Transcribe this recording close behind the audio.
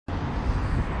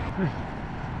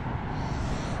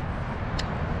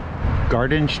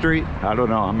Garden Street? I don't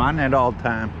know. I'm on it all the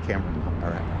time. Can't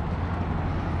remember it.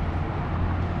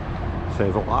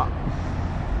 Save a lot.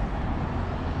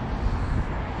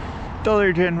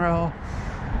 Dollar General.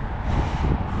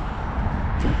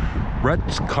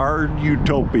 Rhett's Card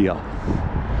Utopia.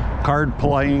 Card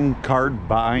playing, card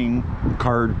buying,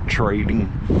 card trading.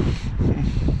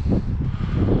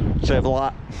 Save a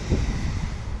lot.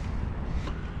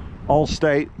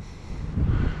 Allstate.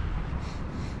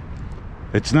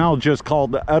 It's now just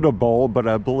called Edible, but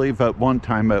I believe at one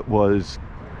time it was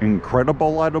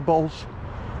Incredible Edibles.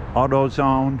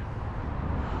 AutoZone.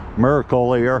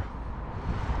 Miracle Ear.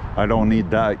 I don't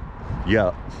need that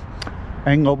yet.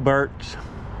 Engelbert's.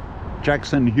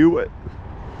 Jackson Hewitt.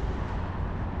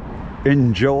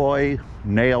 Enjoy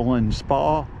Nail and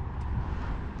Spa.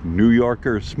 New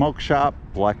Yorker Smoke Shop.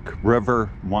 Black River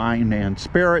Wine and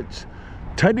Spirits.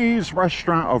 Teddy's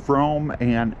Restaurant of Rome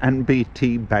and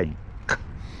NBT Bank.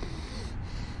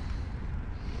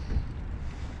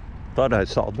 Thought I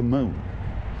saw the moon.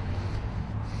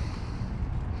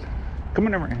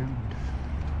 Coming around.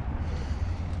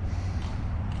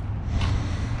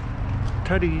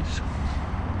 Teddy's.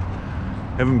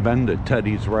 Haven't been to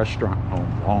Teddy's restaurant in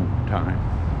a long time.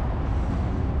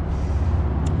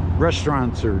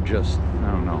 Restaurants are just,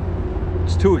 I don't know.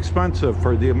 It's too expensive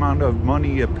for the amount of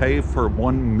money you pay for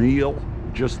one meal.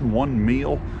 Just one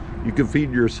meal. You can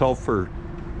feed yourself for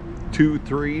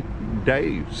 2-3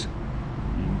 days.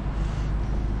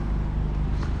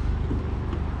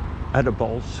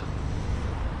 Edibles.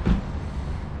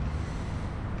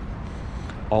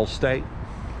 Allstate.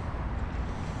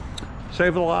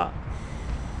 Save a lot.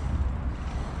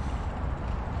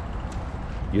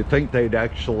 You think they'd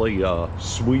actually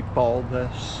sweep all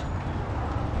this?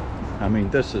 I mean,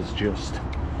 this is just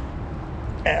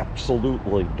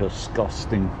absolutely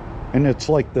disgusting. And it's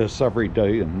like this every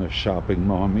day in this shopping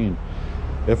mall. I mean,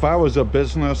 if I was a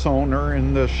business owner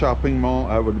in this shopping mall,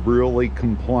 I would really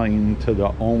complain to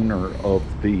the owner of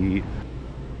the...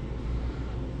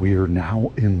 We are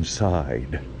now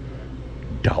inside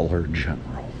Dollar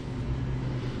General.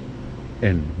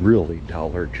 And really,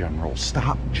 Dollar General,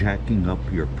 stop jacking up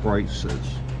your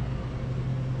prices.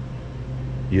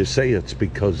 You say it's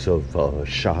because of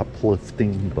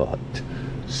shoplifting, but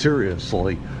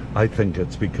seriously, I think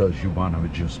it's because you want to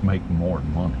just make more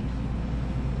money.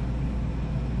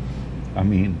 I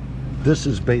mean, this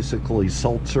is basically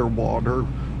seltzer water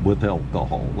with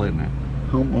alcohol in it.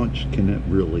 How much can it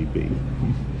really be?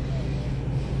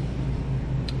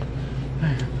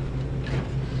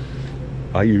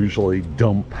 I usually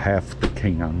dump half the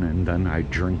can and then I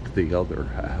drink the other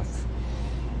half,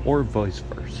 or vice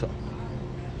versa.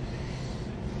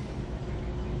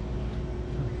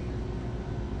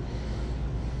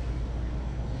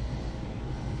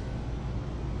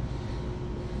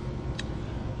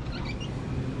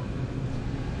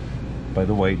 By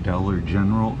the way, Dollar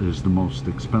General is the most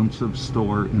expensive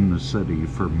store in the city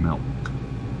for milk.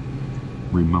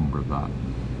 Remember that.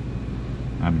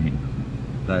 I mean,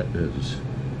 that is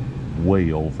way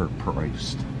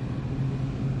overpriced.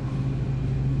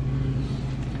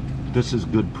 This is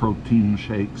good protein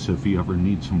shakes if you ever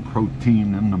need some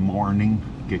protein in the morning.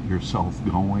 Get yourself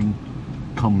going.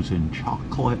 Comes in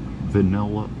chocolate,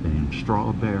 vanilla, and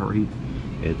strawberry.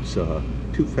 It's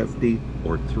 $2.50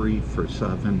 or $3 for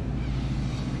 $7.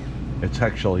 It's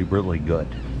actually really good.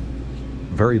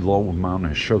 Very low amount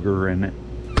of sugar in it.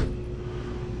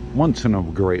 Once in a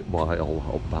great while,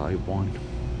 I'll buy one.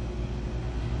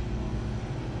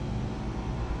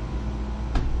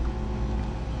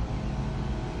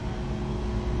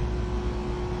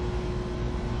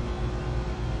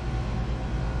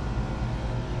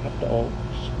 Hot dogs.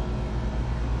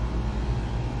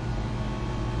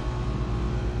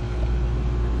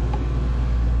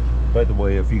 By the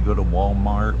way, if you go to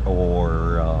Walmart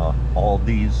or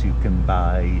Aldi's, you can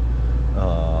buy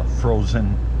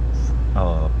frozen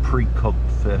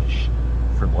pre-cooked fish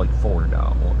for like $4.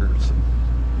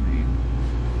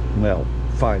 Well,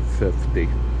 $5.50.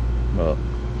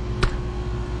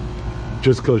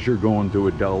 Just because you're going to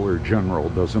a Dollar General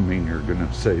doesn't mean you're going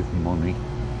to save money.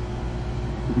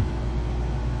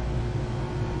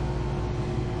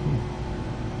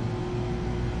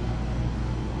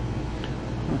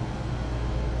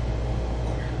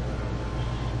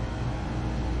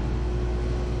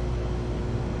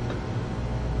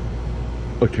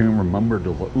 I can't remember to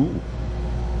look. Ooh.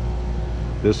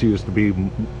 This used to be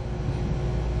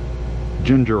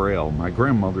ginger ale. My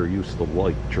grandmother used to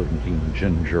like drinking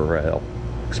ginger ale,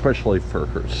 especially for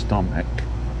her stomach.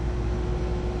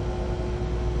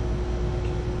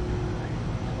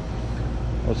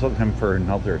 was looking for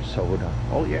another soda.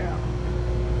 Oh yeah.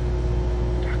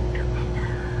 Dr. Pepper.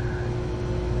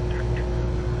 Dr.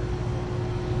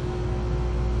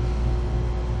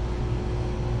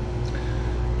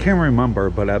 Pepper. Can't remember,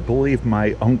 but I believe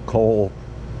my uncle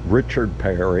Richard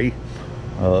Perry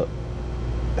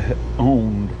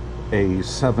owned a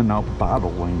 7-Up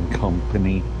bottling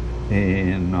company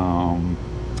in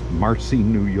Marcy,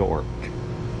 New York.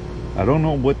 I don't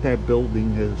know what that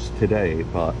building is today,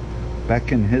 but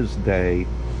back in his day,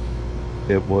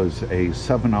 it was a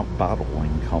 7-Up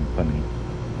bottling company.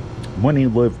 When he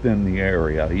lived in the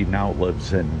area, he now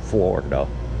lives in Florida,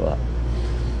 but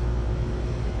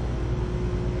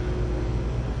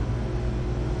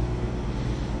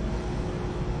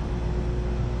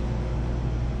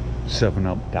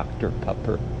Up Dr.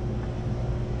 Pepper.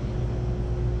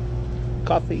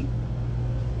 Coffee.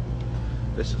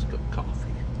 This is good coffee.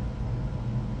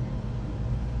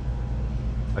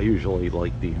 I usually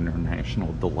like the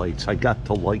International Delights. I got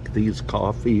to like these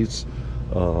coffees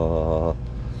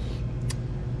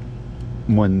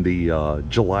when the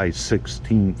July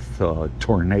 16th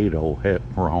tornado hit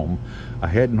Rome. I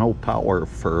had no power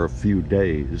for a few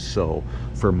days, so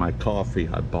for my coffee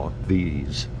I bought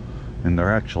these. And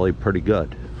they're actually pretty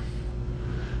good.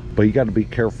 But you got to be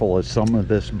careful of some of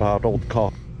this bottled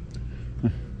coffee.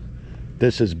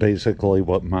 This is basically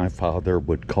what my father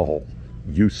would call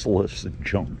useless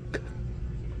junk.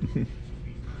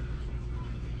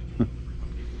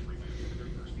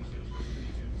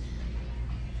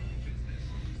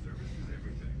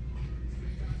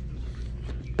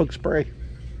 Bug spray.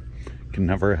 Can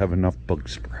never have enough bug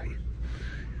spray.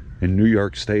 In New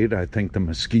York State, I think the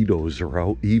mosquitoes are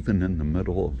out even in the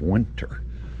middle of winter.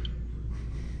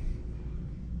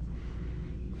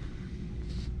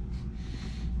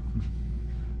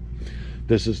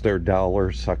 This is their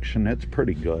dollar section. It's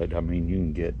pretty good. I mean, you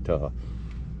can get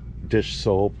dish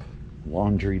soap,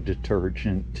 laundry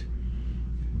detergent,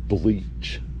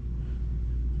 bleach,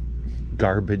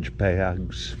 garbage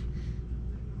bags.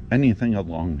 Anything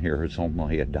along here is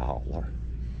only $1.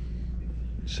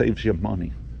 Saves you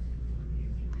money.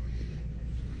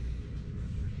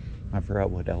 I forgot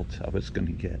what else I was going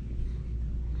to get.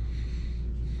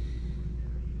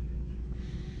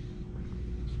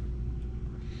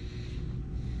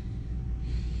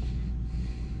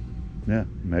 Yeah,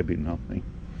 maybe nothing.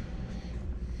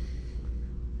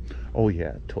 Oh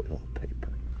yeah, toilet paper.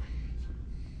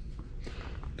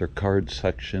 Their card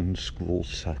section, school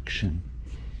section.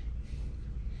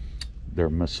 Their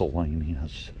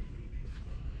miscellaneous.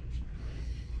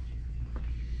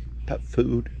 Pet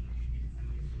food.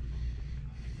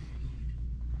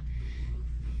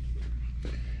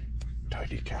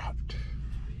 Tidy cat.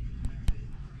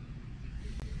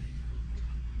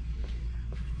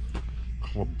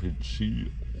 Clumped seal.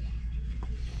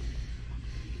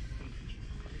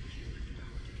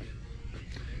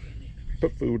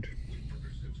 Pet food.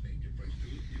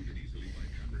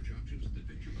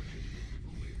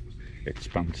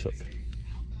 Expensive.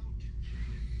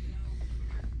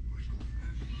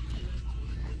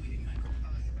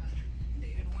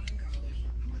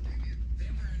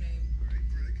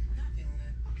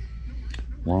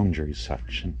 Laundry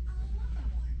section.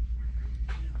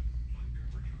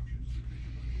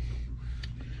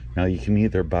 Now you can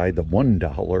either buy the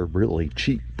 $1 really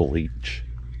cheap bleach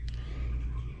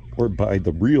or buy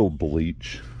the real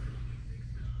bleach.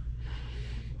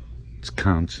 It's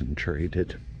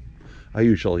concentrated. I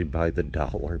usually buy the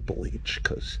 $1 bleach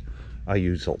because I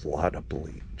use a lot of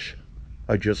bleach.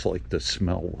 I just like the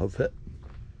smell of it.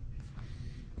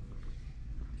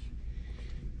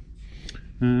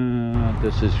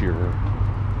 This is your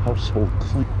household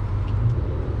clean.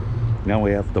 Now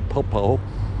we have the popo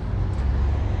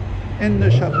in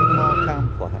the shopping mall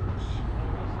complex.